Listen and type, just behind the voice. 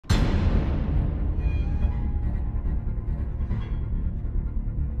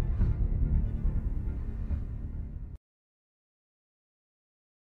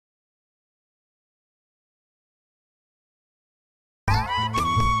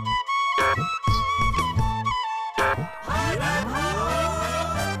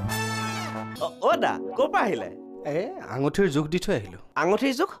দা ক'ৰ পৰা আহিলে আঙুঠিৰ জোখ দি থৈ আহিলোঁ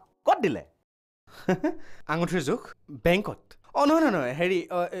আঙুঠিৰ জোখ ক'ত দিলে আঙুঠিৰ জোখ বেংকত নহয় নহয় হেৰি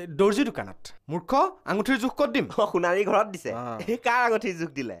দৰ্জী দোকানত মূৰ্খ আঙুঠিৰ জোখ ক'ত দিম সোণাৰী ঘৰত দিছে কাৰ আঙুঠিৰ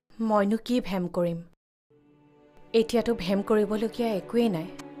জোখ দিলে মইনো কি ভেম কৰিম এতিয়াতো ভেম কৰিবলগীয়া একোৱেই নাই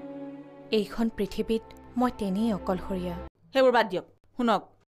এইখন পৃথিৱীত মই তেনেই অকলশৰীয়া সেইবোৰ বাদ দিয়ক শুনক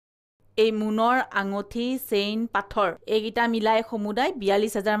এই মুনৰ আঙুঠি চেইন পাথৰ এইকেইটা মিলাই সমুদায়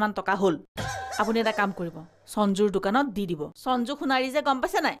 ৪২,০০০ মান টকা হ'ল আপুনি এটা কাম কৰিব সঞ্জুৰ দোকানত দি দিব সঞ্জু সোণাৰী যে গম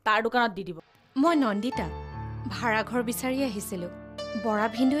পাইছে নাই তাৰ দোকানত দি দিব মই নন্দিতা ভাড়াঘৰ বিচাৰি আহিছিলোঁ বৰা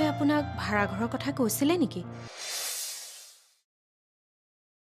ভিন্দুৱে আপোনাক ভাড়াঘৰৰ কথা কৈছিলে নেকি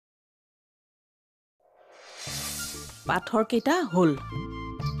পাথৰ কেইটা হ'ল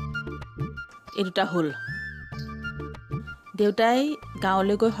এই দুটা হ'ল দেউতাই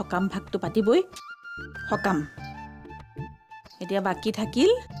গাঁৱলৈ গৈ সকাম ভাগটো পাতিবই সকাম এতিয়া বাকী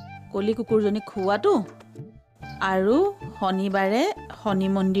থাকিল কলি কুকুৰজনীক খুওৱাটো আৰু শনিবাৰে শনি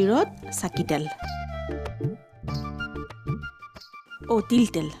মন্দিৰত চাকি তেল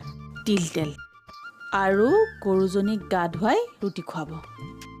তিল তেল আৰু গৰুজনীক গা ধুৱাই ৰুটি খুৱাব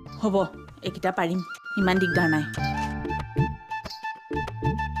হ'ব এইকেইটা পাৰিম ইমান দিগদাৰ নাই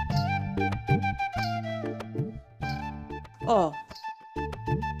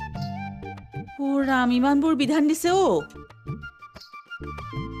ৰাম ইমানবোৰ বিধান দিছে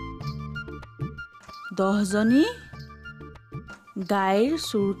 10জনী গাইৰ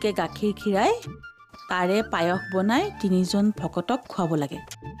চুৰকে গাখীৰ খীৰাই তাৰে পায়স বনাই 3জন ভকতক খুৱাব লাগে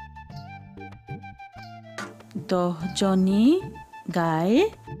 10জনী গাইৰ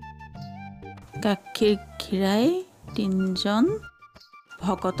গাখীৰ খীৰাই 3জন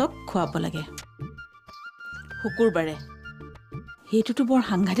ভকতক খুৱাব লাগে শুকুৰবাৰে সেইটোতো বৰ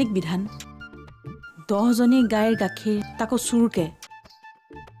সাংঘাতিক বিধান 10জনী গাইৰ গাখীৰ তাকো চুৰকে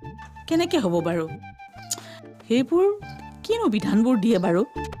কেনেকে হ'ব বাৰু সেইবোৰ কিনো বিধানবোৰ দিয়ে বাৰু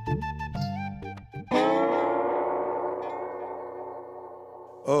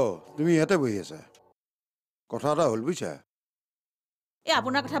তুমি ইয়াতে বহি আছা কথা এটা হ'ল বুইছা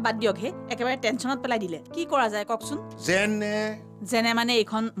আপোনাৰ কথা বাদ দিয়ক হে একেবাৰে টেনচনত পেলাই দিলে কি কৰা যায় কওকচোন যেনে মানে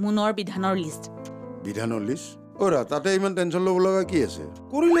এইখন মুনৰ বিধানৰ লিষ্ট তাতে ইমান টেনচন ল'ব লগা কি আছে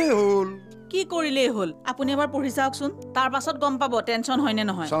কৰিলেই হ'ল কি কৰিলেই হ'ল আপুনি এবাৰ পঢ়ি চাওকচোন তাৰ পাছত গম পাব টেনচন হয় নে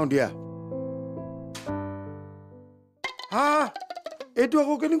নহয় চাওঁ দিয়া এইটো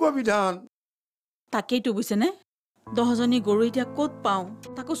আকৌ কেনেকুৱা বিধান তাকেইতো বুজিছেনে 10জনী গৰু এতিয়া ক'ত পাওঁ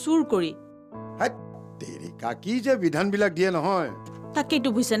তাকো চুৰ কৰি কি যে বিধানবিলাক দিয়ে নহয় তাকেইতো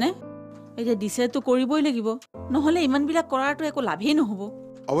বুজিছেনে এতিয়া দিছেতো কৰিবই লাগিব নহ'লে ইমানবিলাক কৰাৰতো একো লাভেই নহ'ব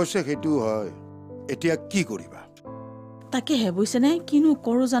অৱশ্যে সেইটো হয় এতিয়া কি কৰিবা তাকেহে বুজিছেনে কিনো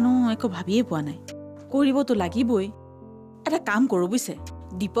কৰোঁ জানো একো ভাবিয়ে পোৱা নাই কৰিবতো লাগিবই এটা কাম কৰোঁ বুজিছে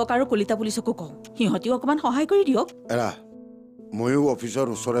দীপক আৰু কলিতা পুলিচকো কওঁ সিহঁতিও অকণমান সহায় কৰি দিয়ক ময়ো অফিচৰ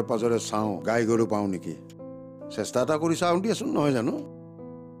ওচৰে পাজৰে চাওঁ গাই গৰু পাওঁ নেকি চেষ্টা এটা কৰি চাওঁ দিয়াচোন নহয় জানো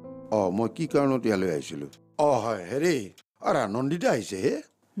মই কি কাৰণত ইয়ালৈ আহিছিলোঁ হয় হেৰি নন্দিতা আহিছে হে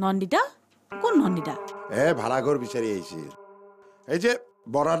নন্দিতা কোন নন্দিতা ভাড়াঘৰ বিচাৰি আহিছিল এই যে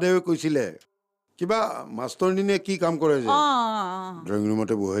বৰাদেৱে কৈছিলে কিবা মাষ্টৰনীয়ে কি কাম কৰে যে ড্ৰয়িং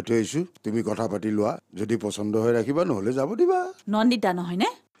ৰুমতে বহাই থৈ আহিছোঁ তুমি কথা পাতি লোৱা যদি পচন্দ হৈ ৰাখিবা নহ'লে যাব দিবা নন্দিতা নহয়নে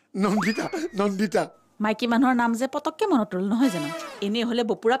নন্দিতা মাইকী মানুহৰ নাম যে পতককে মনত ৰ'ল নহয় জানো এনেই হ'লে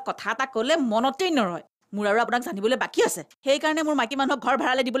বপুৰাক কথা এটা ক'লে মনতেই নৰয় মোৰ আৰু আপোনাক জানিবলৈ বাকী আছে সেইকাৰণে মোৰ মাইকী মানুহক ঘৰ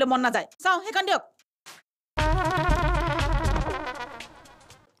ভাড়ালৈ দিবলৈ মন নাযায় চাওঁ সেইখন দিয়ক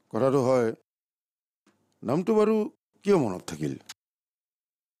কথাটো হয় নামটো বাৰু কিয় মনত থাকিল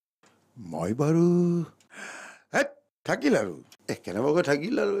মই বাৰু থাকিল আৰু কেনেবাকৈ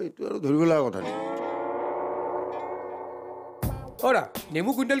থাকিল আৰু এইটো আৰু ধৰিব লগা কথা নেকি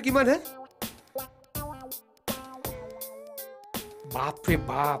নেমু কুইণ্টেল কিমান হে বাপৰে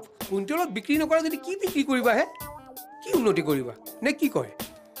বাপ কুইণ্টেলত বিক্ৰী নকৰা যদি কি বিক্ৰী কৰিবা হে কি উন্নতি কৰিবা নে কি কয়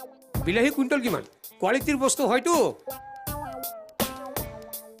বিলাহী কুইণ্টেল কিমান কোৱালিটিৰ বস্তু হয়তো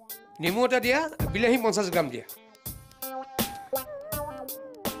নেমু এটা দিয়া বিলাহী 50 গ্ৰাম দিয়া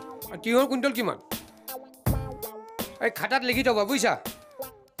তিয়ঁহৰ কুইণ্টেল কিমান এই খাটাত লিখি থবা বুজিছা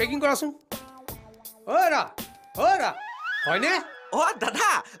পেকিং কৰাচোন হয়নে দাদা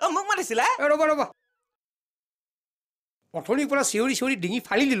মোক মাতিছিলা ৰ'বা অথনিৰ পৰা চিঞৰি ডিঙি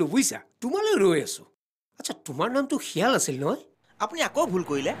ফালি দিলোঁ বুজিছা তোমালৈ ৰৈ আছো আচ্ছা তোমাৰ নামটো শিয়াল আছিল নহয় আপুনি আকৌ ভুল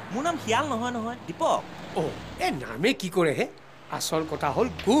কৰিলে মোৰ নাম শিয়াল নহয় দীপক নামে কি কৰে হে আচল কথা হ'ল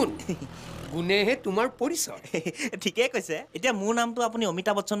গুণ গুণেহে তোমাৰ পৰিচয় ঠিকেই কৈছে এতিয়া মোৰ নামটো আপুনি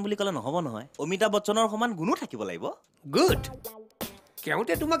অমিতাভ বচ্চন বুলি ক'লে নহ'ব নহয় অমিতাভ বচ্চনৰ সমান গুণো থাকিব লাগিব গুড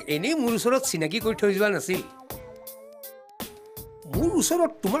কেওঁতে তোমাক এনেই মোৰ ওচৰত চিনাকি কৰি থৈ যোৱা নাছিল মোৰ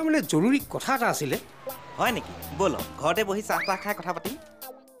ওচৰত তোমাৰ মানে জৰুৰী কথা এটা আছিলে। হয় নেকি? ব'ল ঘৰতে বহি চাহ তাহ খাই কথা পাতিম।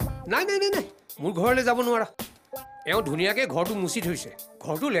 নাই নাই নাই নাই মোৰ ঘৰলৈ যাব নোৱাৰা। এওঁ ধুনীয়াকৈ ঘৰটো মুচি থৈছে।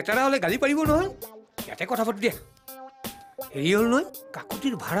 ঘৰটো লেতেৰা হ'লে গালি পাৰিব নহয়। ইয়াতে কথা পাতি দিয়া। হেৰি হ'ল নহয়,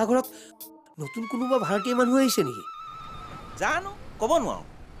 কাকতিৰ ভাড়াঘৰত নতুন কোনোবা ভাৰতীয় মানুহ আহিছে নেকি? জানো ক'ব নোৱাৰো,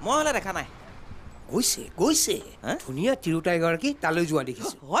 মই হ'লে দেখা নাই। গৈছে গৈছে ধুনীয়া তিৰোতা এগৰাকী তালৈ যোৱা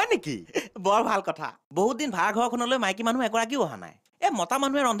দেখিছো। হয় নেকি? বৰ ভাল কথা। বহুত দিন ভাড়াঘৰখনলৈ মাইকী মানুহ এগৰাকীও অহা নাই। মতা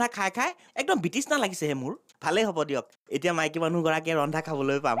মানুহে ৰন্ধা খাই খাই একদম বিতৃষ্ণা লাগিছেহে মোৰ। ভালেই হ'ব দিয়ক, এতিয়া মাইকী মানুহগৰাকীয়ে ৰন্ধা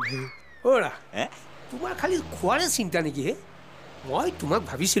খাবলৈ পাম। অ'ৰা তোমাৰ খালি খোৱাৰে চিন্তা নেকি হে? মই তোমাক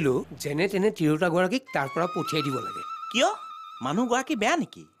ভাবিছিলোঁ যেনে তেনে তিৰোতাগৰাকীক তাৰ পৰা পঠিয়াই দিব লাগে। কিয়? মানুহগৰাকী বেয়া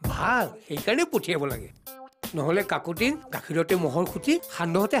নেকি? ভাল, সেইকাৰণে পঠিয়াব লাগে। নহ'লে কাকতিৰ গাখীৰতে মহৰ খুটি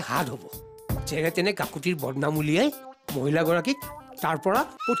সান্দহতে হাত হ'ব। যেনে তেনে কাকতিৰ বদনাম উলিয়াই মহিলাগৰাকীক তাৰ পৰা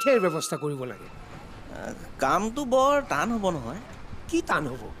পঠিয়াৰ ব্যৱস্থা কৰিব লাগে। কামটো বৰ টান হ'ব নহয়। কি টান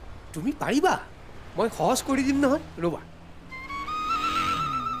হ'ব? তুমি পাৰিবা, মই সহজ কৰি দিম নহয়। ৰ'বা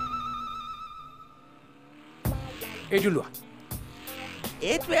এইটো লোৱা।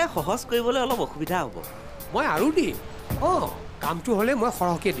 এইটোৱে সহজ কৰিবলৈ অলপ অসুবিধা হ'ব। মই আৰু দিম। কামটো হ'লে মই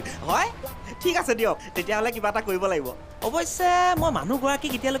সৰহকৈ দিম। হয়, ঠিক আছে দিয়ক, তেতিয়াহ'লে কিবা এটা কৰিব লাগিব। অৱশ্যে মই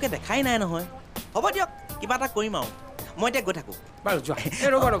মানুহগৰাকীক এতিয়ালৈকে দেখাই নাই নহয়। হ'ব দিয়ক, কিবা এটা কৰিম আৰু। মই এতিয়া গৈ থাকোঁ। বাৰু যোৱা।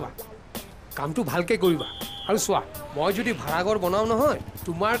 ৰ'বা ৰ'বা, কামটো ভালকৈ কৰিবা। আৰু চোৱা, মই যদি ভাড়াঘৰ বনাওঁ নহয়,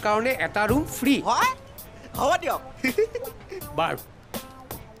 তোমাৰ কাৰণে এটা ৰুম ফ্ৰী। হয়, হ'ব দিয়ক। বাৰু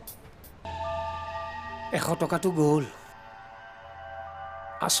 100 টকাটো গ'ল।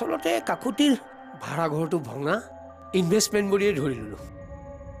 আচলতে কাকতিৰ ভাড়াঘৰটো ভঙা ইনভেষ্টমেণ্ট বুলিয়ে ধৰি ল'লোঁ।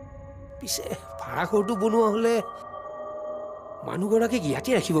 পিছে ভাড়াঘৰটো বনোৱা হ'লে মানুহগৰাকীক ইয়াতে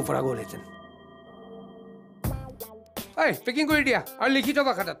ৰাখিব পৰা গ'লহেঁতেন। পেকিং কৰি দিয়া আৰু লিখি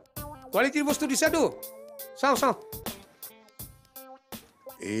থবা খাতাত। কোৱালিটিৰ বস্তু দিছাতো? চাওঁ চাওঁ।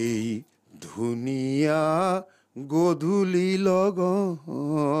 এই ধুনীয়া গধূলি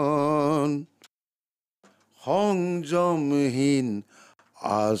লগন সংযমহীন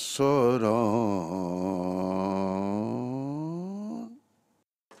আচৰণ।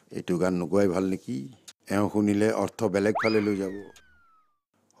 এইটো গান নোগোৱাই ভাল নেকি? এওঁ শুনিলে অৰ্থ বেলেগ ফালে লৈ যাব।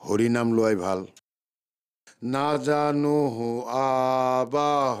 হৰিনাম লোৱাই ভাল। নাজানো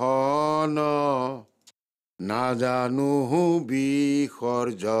আবাহন নাজানো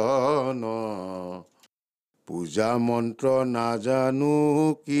বিসৰ্জন পূজা মন্ত্ৰ নাজানো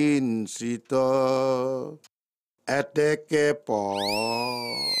কিঞ্চিত এতেকে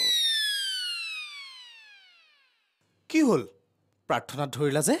কি হ'ল? প্ৰাৰ্থনাত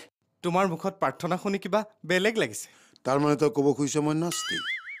ধৰিলা যে? তোমাৰ মুখত প্ৰাৰ্থনা শুনি কিবা বেলেগ লাগিছে। তাৰমানে তই ক'ব খুজিছ মই নাস্তিক?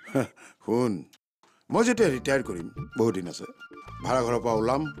 শুন, মই যেতিয়া ৰিটায়াৰ কৰিম, বহুত দিন আছে, ভাড়াঘৰৰ পৰা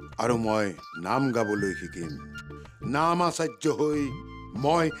ওলাম আৰু মই নাম গাবলৈ শিকিম। নাম আচাৰ্য হৈ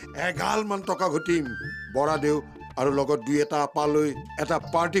মই এগালমান টকা ঘটিম। বৰাদেউ আৰু লগত 2-এটা আপালৈ এটা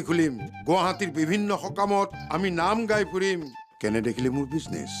পাৰ্টি খুলিম। গুৱাহাটীৰ বিভিন্ন সকামত আমি নাম গাই ফুৰিম। কেনে দেখিলি মোৰ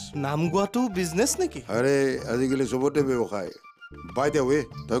বিজনেছ? নাম গোৱাটো বিজনেছ নেকি? আৰে আজিকালি চবতে ব্যৱসায়। বাই দে ৱে,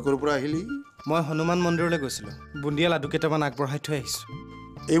 তই ক'ৰ পৰা আহিলি? মই হনুমান মন্দিৰলৈ গৈছিলোঁ। বুন্দিয়া লাডু কেইটামান আগবঢ়াই থৈ আহিছোঁ।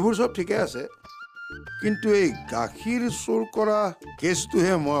 এইবোৰ চব ঠিকে আছে, কিন্তু এই গাখীৰ চোৰ কৰা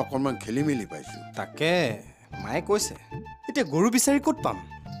কেছটোহে মই অকণমান খেলি মেলি পাইছোঁ। তাকে মায়ে কৈছে, এতিয়া গৰু বিচাৰি ক'ত পাম?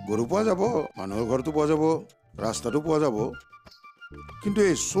 গৰু পোৱা যাব, মানুহৰ ঘৰতো পোৱা যাব, ৰাস্তাটো পোৱা যাব, কিন্তু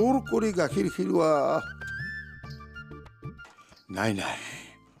এই চোৰ কৰি গাখীৰ খিৰোৱা নাই নাই,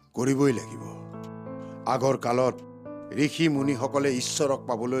 কৰিবই লাগিব। আগৰ কালত ঋষি মুনিসকলে ঈশ্বৰক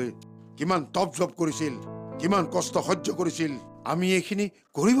পাবলৈ কিমান তপ জপ কৰিছিল, কিমান কষ্ট সহ্য কৰিছিল, আমি এইখিনি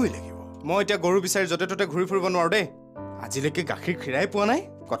কৰিবই লাগিব। মই এতিয়া গৰু বিচাৰি য'তে ত'তে ঘূৰি ফুৰিব নোৱাৰো দেই। আজিলৈকে গাখীৰ খীৰাই পোৱা নাই,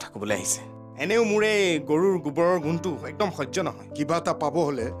 কথা ক'বলৈ আহিছে। এনেও মোৰ এই গৰুৰ গোবৰৰ গুণটো একদম সহ্য নহয়। কিবা এটা পাব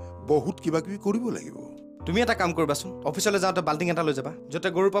হ'লে বহুত কিবা কিবি কৰিব লাগিব। তুমি এটা কাম কৰিবাচোন, অফিচলৈ যাওঁতে বাল্টিং এটা লৈ যাবা, য'তে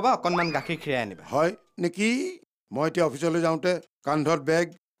গৰু পাবা অকণমান গাখীৰ খীৰাই আনিবা। হয় নেকি? মই এতিয়া অফিচলৈ যাওঁতে কান্ধত বেগ,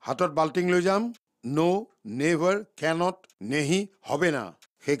 হাতত বাল্টিং লৈ যাম? ন' নেভাৰ, কেনট, নেহি, হবে না।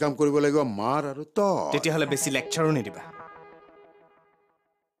 সেই কাম কৰিব লাগিব মাৰ আৰু তই। তেতিয়াহ'লে বেছি লেকচাৰো নিদিবা।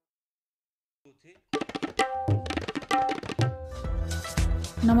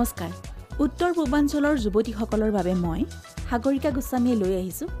 নমস্কাৰ। উত্তৰ পূৰ্বাঞ্চলৰ যুৱতীসকলৰ বাবে মই সাগৰিকা গোস্বামীয়ে লৈ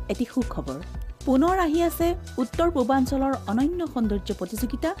আহিছোঁ এটি সুখবৰ। পুনৰ আহি আছে উত্তৰ পূৰ্বাঞ্চলৰ অনন্য সৌন্দৰ্য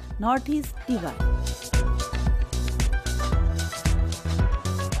প্ৰতিযোগিতা নৰ্থ ইষ্ট ডিভা।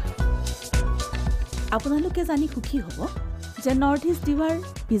 আপোনালোকে জানি সুখী হ'ব যে north east ডিভাৰ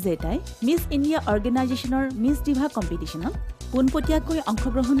বিজেতাই Miss India অৰ্গেনাইজেশ্যনৰ miss ডিভা কম্পিটিশ্যনত পোনপটীয়াকৈ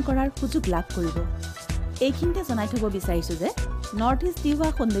অংশগ্ৰহণ কৰাৰ সুযোগ লাভ কৰিব। এইখিনিতে জনাই থ'ব বিচাৰিছোঁ যে নৰ্থ ইষ্ট দিৱা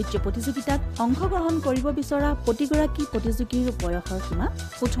সৌন্দৰ্য প্ৰতিযোগিতাত অংশগ্ৰহণ কৰিব বিচৰা প্ৰতিগৰাকী প্ৰতিযোগীৰ বয়সৰ সীমা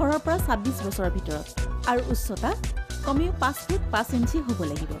 ১৮ৰ পৰা ২৬ বছৰৰ ভিতৰত আৰু উচ্চতা কমেও ৫ ফুট ৫ ইঞ্চি হ'ব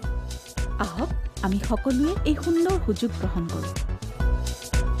লাগিব। আহক আমি সকলোৱে এই সুন্দৰ সুযোগ গ্ৰহণ কৰোঁ।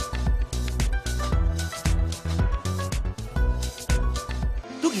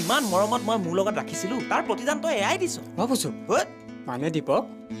 তোক ইমান মৰমত মই মোৰ লগত ৰাখিছিলো, তাৰ প্ৰতিদান তই এয়াই দিছ। ভাবুচোন হয় মানে দীপক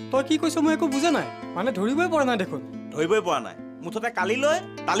তই কি কৈছ মই একো বুজা নাই, মানে ধৰিবই পৰা নাই দেখোন। ধৰিবই পৰা নাই। মুঠতে কালিলৈ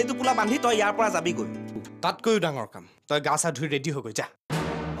তালি টোপোলা বান্ধি তই ইয়াৰ পৰা যাবিগৈ। তাতকৈও ডাঙৰ কাম, তই গা চা ধুই ৰেডি হৈ গৈ যা।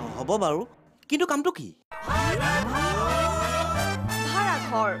 হ'ব বাৰু, কিন্তু কামটো কি?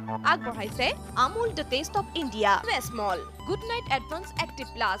 ভাড়াঘৰ আগবঢ়াইছে Amul the taste of India, small, good night advance active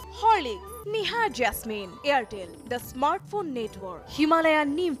plus, Horlicks, Nihar jasmine, Airtel, the smartphone network, Himalayan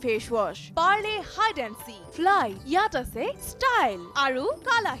নিম face wash, Parle hide and C, fly, ইয়াত আছে ষ্টাইল আৰু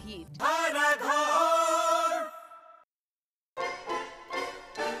কালাহিট।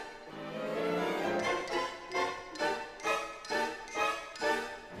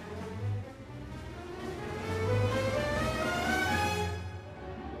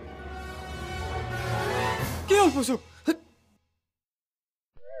 কি হ'ল পুচুক?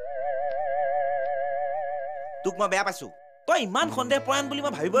 তোক মই বেয়া পাইছো। তই ইমান সন্দেহপৰায়ণ বুলি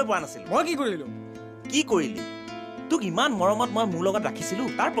মই ভাবিবই পৰা নাছিলো। মই কি কৰিলো? কি কৰিলি? তোক ইমান মৰমত মই মোৰ লগত ৰাখিছিলো,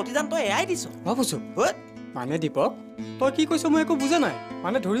 তাৰ প্ৰতিদান তই এয়াই দিছ। ভাবুচোন হয় মানে দীপক তই কি কৈছ মই একো বুজা নাই,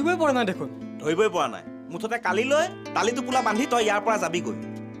 মানে ধৰিবই পৰা নাই দেখোন। ধৰিবই পৰা নাই। মুঠতে কালিলৈ তালি টোপোলা বান্ধি তই ইয়াৰ পৰা যাবিগৈ।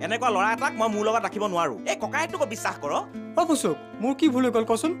 এনেকুৱা ল'ৰা এটাক মই মোৰ লগত ৰাখিব নোৱাৰো। এই ককায়েকটোক বিশ্বাস কৰ। পুচুক মোৰ কি ভুল হৈ গ'ল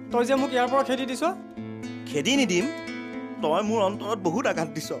কচোন? তই যে মোক ইয়াৰ পৰা খেদি দিছ। খেদি নিদিম। তই মোৰ অন্তৰত বহুত আঘাত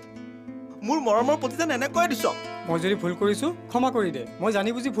দিছ। মোৰ মৰমৰ প্ৰতিদান এনেকৈ দিছ। মই যদি ভুল কৰিছো ক্ষমা কৰি দে। মই জানি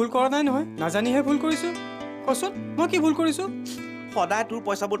বুজি ভুল কৰা নাই নহয়, নাজানিহে ভুল কৰিছো। কচোন মই কি ভুল কৰিছো? সদায় তোৰ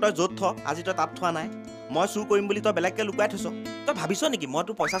পইচাবোৰ তই য'ত থ, আজি তই তাত থোৱা নাই। মই চুৰ কৰিম বুলি তই বেলেগকে লুকুৱাই থৈছ। তই ভাবিছ নেকি মই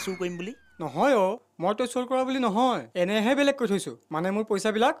তোৰ পইচা চুৰ কৰিম বুলি? নহয় মই তই চোৰ কৰা বুলি নহয়, এনেহে বেলেগ কৈ থৈছো। মানে মোৰ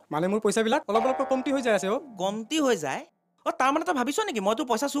পইচাবিলাক অলপ অলপকৈ কমটি হৈ যায় আছে। কমটি হৈ যায়? তাৰ মানে তই ভাবিছ নেকি মই তোৰ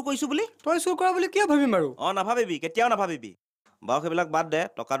পইচা চুৰ কৰিছো বুলি? তই চুৰ কৰা বুলি কিয় ভাবিম বাৰু? নাভাবিবি, কেতিয়াও নাভাবিবি। বাৰু সেইবিলাক বাদ দে,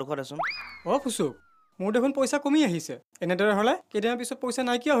 টকা দুশ দেচোন। ফুচুক মোৰ দেখোন পইচা কমি আহিছে। এনেদৰে হ'লে কেইদিনমান পিছত পইচা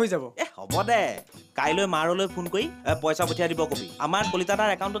নাইকিয়া হৈ যাব। হ'ব দে, কাইলৈ মাৰলৈ ফোন কৰি পইচা পঠিয়াই দিব কবি। আমাৰ কলিতাৰ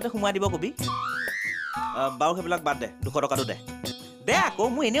একাউণ্টতে সোমাই দিব কবি। বাৰু সেইবিলাক বাদ দে, 200 টকাটো দে। দে আকৌ,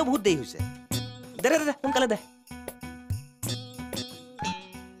 মোৰ এনেও বহুত দেৰি হৈছে। দে দে দে সোনকালে দে।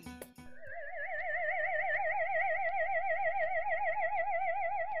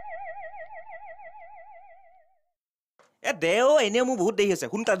 দে এনেও মোৰ বহুত দেৰি হৈছে,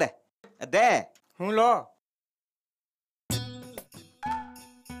 সোনকালে দে। দে শুন ল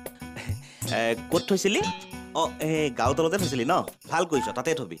ক'ত থৈছিলি? গাঁও তলতে থৈছিলি ন? ভাল কৰিছ,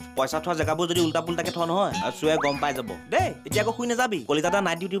 তাতে থবি। পইচা থোৱা জেগাবোৰ যদি উল্টা পুল্টাকে থ নহয়, চুৱে গম পাই যাব দেই। এতিয়া আকৌ শুই নাযাবি। কলিতাতা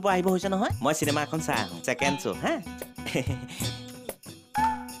নাইট ডিউটিৰ পৰা আহিব হৈছে নহয়। মই চিনেমা এখন চাই আহোঁ, ছেকেণ্ড শ্ব' হা।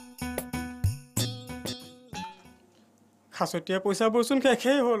 খাচতীয়া পইচাবোৰচোন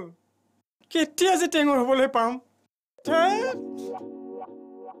শেষেই হ'ল। কেতিয়া যে টেঙৰ হ'বলৈ পাম।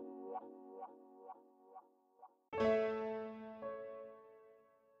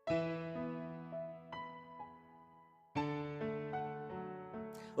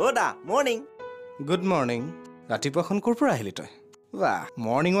 দা মৰ্ণিং। Good morning. ৰাতিপুৱাখন ক'ৰ পৰা আহিলি তই? বাহ,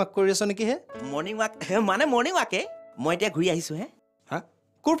 মৰ্ণিং ৱাক কৰি আছ নেকি হে? মৰ্ণিং ৱাক মানে মৰ্ণিং ৱাকে। মই এতিয়া ঘূৰি আহিছো হে। হা,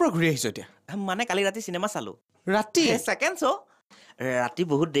 ক'ৰ পৰা ঘূৰি আহিছ এতিয়া? মানে কালি ৰাতি চিনেমা চালো। ৰাতি? Second show'. ৰাতি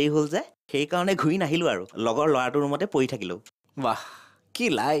বহুত দেৰি হ'ল যে, সেইকাৰণে ঘূৰি নাহিলো আৰু। লগৰ ল'ৰাটোৰ ৰুমতে পৰি থাকিলো। বাহ, কি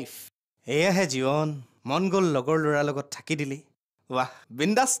লাইফ! এয়াহে জীৱন। মন গ'ল লগৰ ল'ৰাৰ লগত থাকি দিলি। বাহ,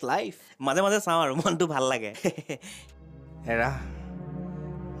 বিন্দাছ লাইফ। মাজে মাজে চাওঁ আৰু মনটো ভাল লাগে। এৰা,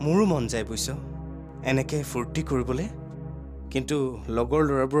 মোৰো মন যায় বুইছ এনেকে ফূৰ্তি কৰিবলৈ, কিন্তু লগৰ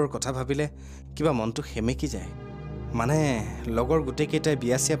ল'ৰাবোৰৰ কথা ভাবিলে কিবা মনটো সেমেকি যায়। মানে লগৰ গোটেইকেইটাই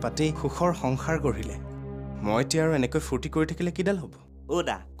বিয়া চিয়া পাতি সুখৰ সংসাৰ গঢ়িলে। মই এতিয়া আৰু এনেকৈ ফূৰ্তি কৰি থাকিলে কিডাল হ'ব?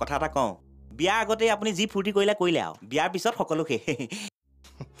 দা কথা এটা কওঁ, বিয়াৰ আগতে আপুনি যি ফূৰ্তি কৰিলে আৰু বিয়াৰ পিছত সকলো শেষ।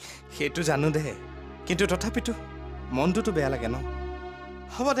 সেইটো জানো দে, কিন্তু তথাপিতো মনটোতো বেয়া লাগে ন।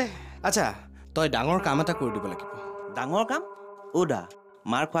 হ'ব দে। আচ্ছা, তই ডাঙৰ কাম এটা কৰি দিব লাগিব। ডাঙৰ কাম? দা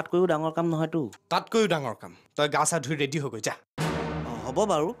মাৰ খোৱাতকৈও ডাঙৰ কাম নহয়তো। তাতকৈও ডাঙৰ কাম, তই গা চা ধুই ৰেডি হৈ গৈ যা। হ'ব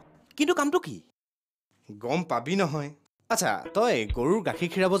বাৰু, কিন্তু কামটো কি? গম পাবি নহয়। আচ্ছা, তই গৰুৰ গাখীৰ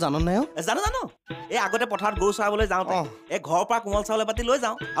খীৰাব জান নাই? জানো। এই আগতে পথাৰত গৰু চৰাবলৈ যাওঁতে এই ঘৰৰ পৰা কোমল চাউল এবাতি লৈ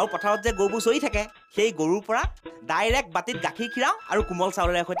যাওঁ, আৰু পথাৰত যে গৰুবোৰ চৰি থাকে, সেই গৰুৰ পৰা ডাইৰেক্ট বাতিত গাখীৰ খীৰাওঁ আৰু কোমল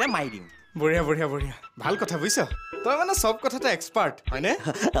চাউলেৰে সৈতে মাৰি দিওঁ। বঢ়িয়া বঢ়িয়া বঢ়িয়া, ভাল কথা বুজিছ। তই মানে চব কথাতে এক্সপাৰ্ট হয়নে?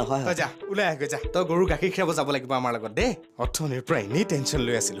 তই যা, ওলাই আহ গৈ যা। তই গৰু গাখীৰ খীৰাব যাব লাগিব আমাৰ লগত দেই। অথনিৰ পৰা এনেই টেনশ্যন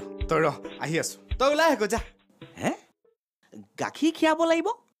লৈ আছিলো। তই আহি আছো, তই ওলাই আহ গৈ যা। গাখীৰ খীৰাব লাগিব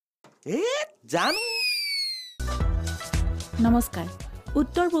জানো নমস্কাৰ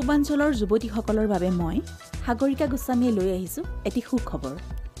উত্তৰ পূৰ্বাঞ্চলৰ যুৱতীসকলৰ বাবে মই সাগৰিকা গোস্বামীয়ে লৈ আহিছোঁ এটি সুখবৰ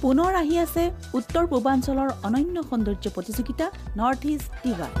পুনৰ আহি আছে উত্তৰ পূৰ্বাঞ্চলৰ অনন্য সৌন্দৰ্য প্ৰতিযোগিতা নৰ্থ ইষ্ট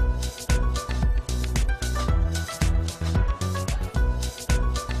ডিভা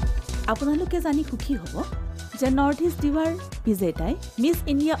আপোনালোকে জানি সুখী হ'ব যে north east ডিভাৰ বিজেতাই Miss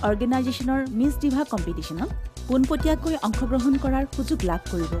India অৰ্গেনাইজেশ্যনৰ miss ডিভা কম্পিটিশ্যনত পোনপটীয়াকৈ অংশগ্ৰহণ কৰাৰ সুযোগ লাভ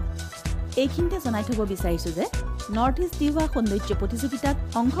কৰিব এইখিনিতে জনাই থ'ব বিচাৰিছোঁ যে নৰ্থ ইষ্ট ডিভা সৌন্দৰ্য প্ৰতিযোগিতাত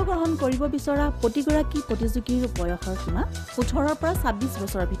অংশগ্ৰহণ কৰিব বিচৰা প্ৰতিগৰাকী প্ৰতিযোগীৰ বয়সৰ সীমা ১৮ৰ পৰা ২৬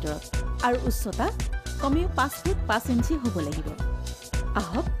 বছৰৰ ভিতৰত আৰু উচ্চতা কমেও ৫ ফুট ৫ ইঞ্চি হ'ব লাগিব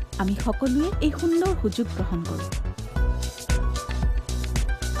আহক আমি সকলোৱে এই সুন্দৰ সুযোগ গ্ৰহণ কৰোঁ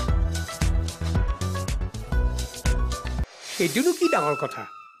এইটোনো কি ডাঙৰ কথা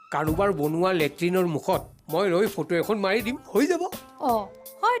কাৰোবাৰ বনোৱা লেট্ৰিনৰ মুখত মই ৰৈ ফটো এখন মাৰি দিম হৈ যাব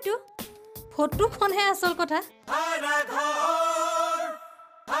হয়তো ফটোখনহে আচল কথা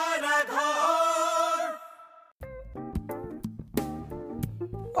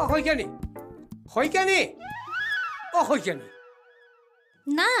শইকীয়ানী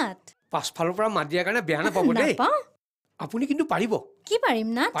নাট পাছফালৰ পৰা মাত দিয়াৰ কাৰণে বেয়া নাপাব দেই আপুনি কিন্তু পাৰিব কি পাৰিম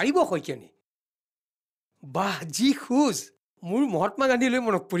নাট পাৰিব শইকীয়ানী বাহ যি খোজ মোৰ মহাত্মা গান্ধীলৈ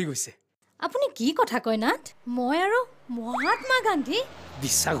মনত পৰি গৈছে আপুনি কি কথা কয় নাট মই আৰু মহাত্মা গান্ধী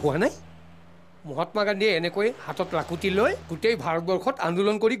বিশ্বাস হোৱা নাই মহাত্মা গান্ধীয়ে এনেকৈ হাতত লাকুটি লৈ গোটেই ভাৰতবৰ্ষত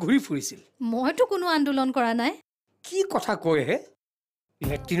আন্দোলন কৰি ঘূৰি ফুৰিছিল মইতো কোনো আন্দোলন কৰা নাই কি কথা কয় হে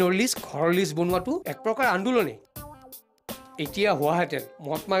লেট্ৰিনৰ লিষ্ট ঘৰৰ লিষ্ট বনোৱাটো এক প্ৰকাৰ আন্দোলনেই এতিয়া হোৱাহেঁতেন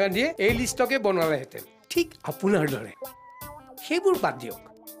মহাত্মা গান্ধীয়ে এই লিষ্টকে বনালেহেঁতেন ঠিক আপোনাৰ দৰে সেইবোৰ বাদ দিয়ক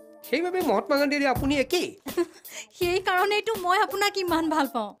সেইবাবে মহাত্মা গান্ধীৰে আপুনি একেই সেইকাৰণেইতো মই আপোনাক ইমান ভাল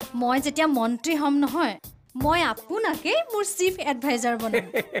পাওঁ মই যেতিয়া মন্ত্ৰী হ'ম নহয় মই আপোনাকে মোৰ চিফ এডভাইজাৰ বনাম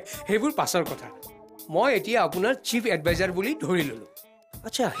সেইবোৰ পাছৰ কথা মই এতিয়া আপোনাৰ চিফ এডভাইজাৰ বুলি ধৰি ল'লোঁ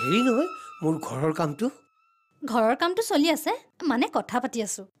আচ্ছা হেৰি নহয় মোৰ ঘৰৰ কামটো চলি আছে মানে কথা পাতি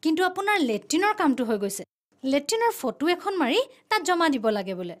আছো কিন্তু আপোনাৰ লেট্ৰিনৰ কামটো হৈ গৈছে লেট্ৰিনৰ ফটো এখন মাৰি তাত জমা দিব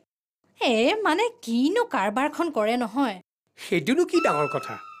লাগে বোলে মানে কিনো কাৰবাৰখন কৰে নহয় সেইটোনো কি ডাঙৰ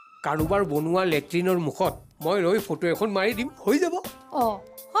কথা কাৰোবাৰ বনোৱা লেট্ৰিনৰ মুখত মই ৰৈ ফটো এখন মাৰি দিম হৈ যাব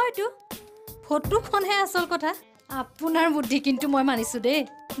হয়তো ফটোখনহে আচল কথা আপোনাৰ বুদ্ধি কিন্তু মই মানিছো দেই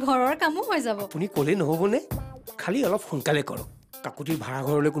ঘৰৰ কামো হৈ যাব আপুনি ক'লে নহ'বনে খালি অলপ সোনকালে কৰক কাকুতিৰ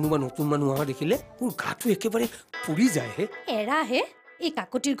ভাড়াঘৰলৈ কোনোবা নতুন মানুহ অহা দেখিলে মোৰ গাটো একেবাৰে পুৰি যায় এৰাহে এই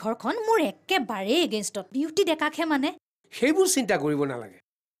কাকুতিৰ ঘৰখন মোৰ একেবাৰে এগেইনষ্টত বিউটি ডেকাকহে মানে সেইবোৰ চিন্তা কৰিব নালাগে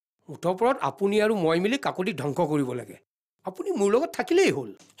মুঠৰ আপুনি আৰু মই মিলি কাকুতিক ধ্বংস কৰিব লাগে আপুনি মোৰ লগত থাকিলেই হ'ল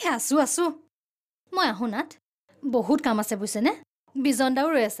আছো মই আহো নাথ বহুত কাম আছে বুজিছেনে বিজন দাও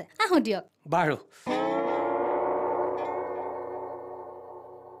ৰৈ আছে আহো দিয়ক বাৰু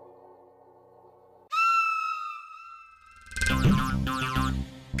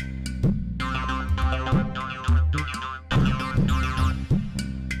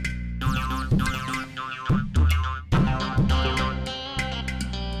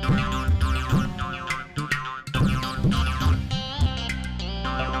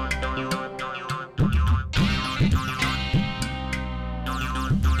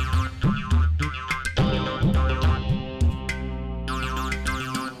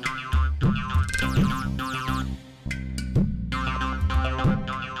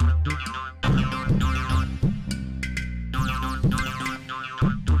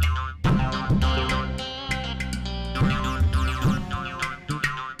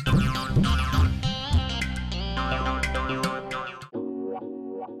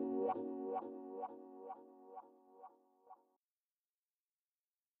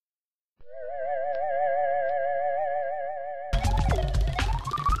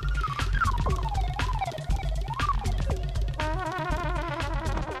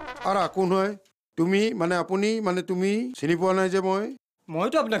আৰু আকৌ নহয় তুমি মানে আপুনি মানে তুমি চিনি পোৱা নাই যে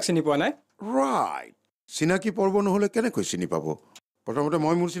মইতো আপোনাক চিনি পোৱা নাই ৰাইট চিনাকি পৰ্ব নহ'লে কেনেকৈ চিনি পাব প্ৰথমতে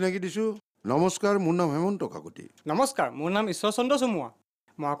মই মোৰ চিনাকি দিছোঁ নমস্কাৰ মোৰ নাম হেমন্ত কাকতি নমস্কাৰ মোৰ নাম ঈশ্বৰ চন্দ্ৰ চমুৱা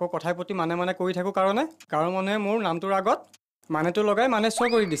মই আকৌ কথাই প্ৰতি মানে কৰি থাকোঁ কাৰণে মানুহে মোৰ নামটোৰ আগত মানেটো লগাই মানেশ্বৰ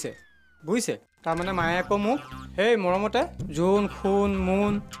কৰি দিছে বুজিছে তাৰমানে মায়ে আকৌ মোক সেই মৰমতে জোন সোণ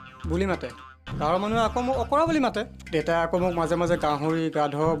মোন বুলি মাতে গাঁৱৰ মানুহে আকৌ মোক অকৰা বুলি মাতে দেউতাই আকৌ মোক মাজে মাজে গাহৰি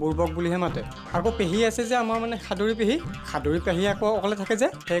গাধ বুৰ্বক বুলিহে মাতে আকৌ পেহী আছে যে আমাৰ মানে সাদৰী পেহী আকৌ অকলে থাকে যে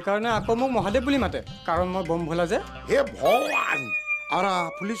সেইকাৰণে আকৌ মোক মহাদেৱ বুলি মাতে কাৰণ মই বম ভোলা যে হে ভগৱান আৰা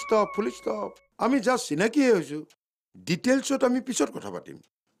ফুল ষ্টপ আমি জাষ্ট চিনাকিয়ে হৈছোঁ ডিটেইলছত আমি পিছত কথা পাতিম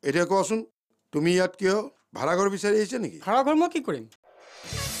এতিয়া কোৱাচোন তুমি ইয়াত কিয় ভাড়াঘৰ বিচাৰি আহিছে নেকি ভাড়াঘৰ মই কি কৰিম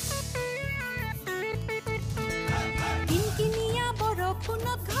কিন কিন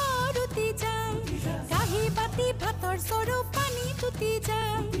স্বৰূপ পানী তুতি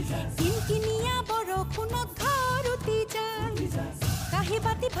যায় কিনকিনিয়া বৰষুণত ঘৰ উটি যায় কাঁহী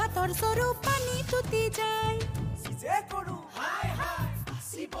বাতি ভাতৰ স্বৰূপ পানী তুতি যায় যে কৰো হাই হাই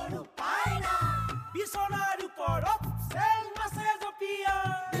আসিবৰো পাই না বিছনাৰ ওপৰত চেল মাছে জপিয়া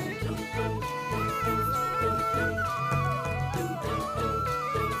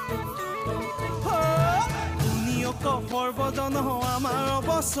দুনিয়ক সৰ্বজন আমাৰ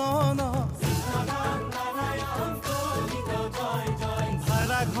অৱচন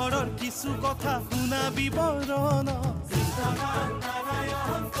ভাড়া ঘৰৰ কিছু কথা শুনা বিৱৰণ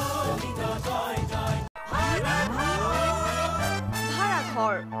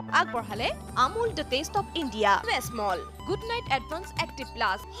ভাড়াঘৰ আগবঢ়ালে Amul the taste of India small good night advance active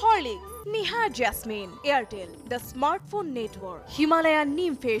plus Horlicks Nihar jasmine Airtel the smartphone network Himalayan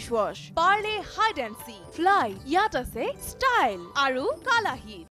নিম face wash Parle hide and C fly ইয়াত আছে ষ্টাইল আৰু কালাহিত